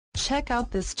Check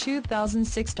out this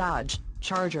 2006 Dodge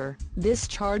Charger. This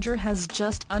Charger has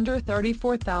just under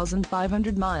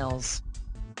 34,500 miles.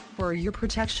 For your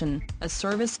protection, a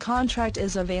service contract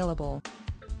is available.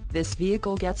 This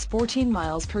vehicle gets 14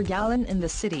 miles per gallon in the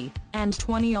city, and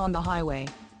 20 on the highway.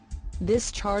 This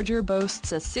Charger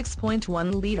boasts a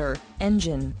 6.1-liter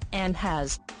engine, and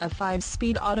has a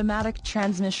 5-speed automatic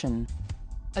transmission.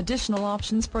 Additional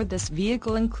options for this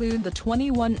vehicle include the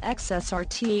 21X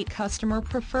SRT8 Customer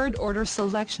Preferred Order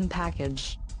Selection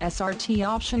Package, SRT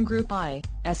Option Group I,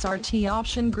 SRT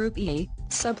Option Group E,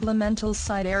 supplemental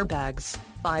side airbags,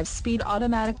 5-speed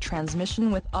automatic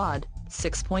transmission with odd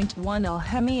 6.1L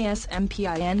Hemi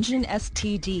SMPI engine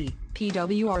STD,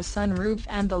 PWR sunroof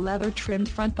and the leather-trimmed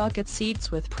front bucket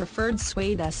seats with preferred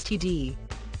suede STD.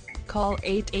 Call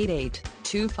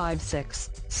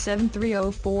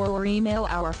 888-256-7304 or email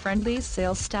our friendly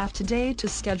sales staff today to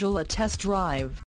schedule a test drive.